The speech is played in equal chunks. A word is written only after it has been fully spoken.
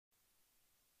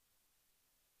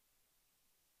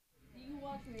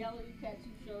watch reality tattoo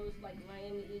shows like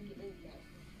Miami Ink and Ink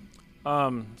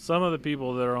Master? Some of the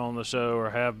people that are on the show or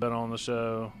have been on the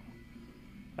show,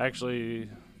 actually,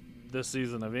 this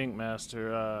season of Ink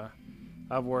Master,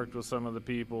 I've worked with some of the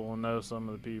people and know some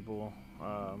of the people,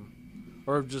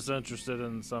 or just interested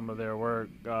in some of their work.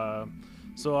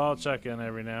 So I'll check in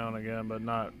every now and again, but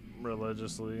not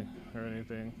religiously or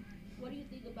anything. What do you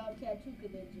think about tattoo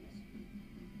conventions?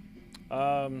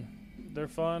 They're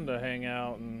fun to hang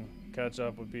out and catch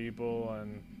up with people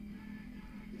and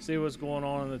see what's going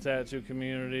on in the tattoo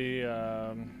community.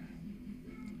 If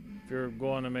you're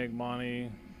going to make money,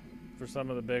 for some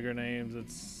of the bigger names,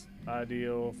 it's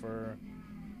ideal. For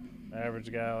the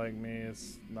average guy like me,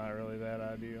 it's not really that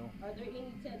ideal. Are there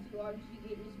any tattoo artists you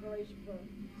get inspiration from?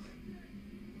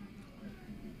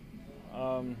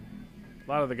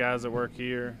 A lot of the guys that work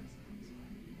here,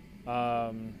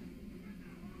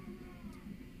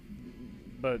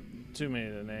 but too many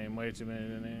to name, way too many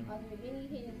to name. Are there any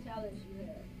hidden talents you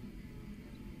have?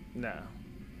 No.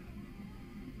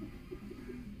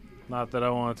 Not that I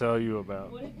want to tell you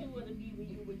about. What did you want to be when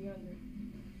you were younger?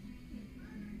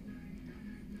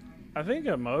 I think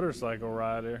a motorcycle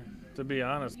rider, to be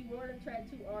honest. If you weren't a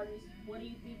tattoo artist, what do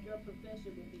you think your profession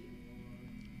would be?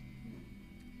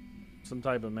 Some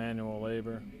type of manual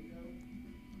labor.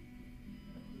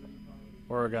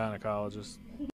 Or a gynecologist.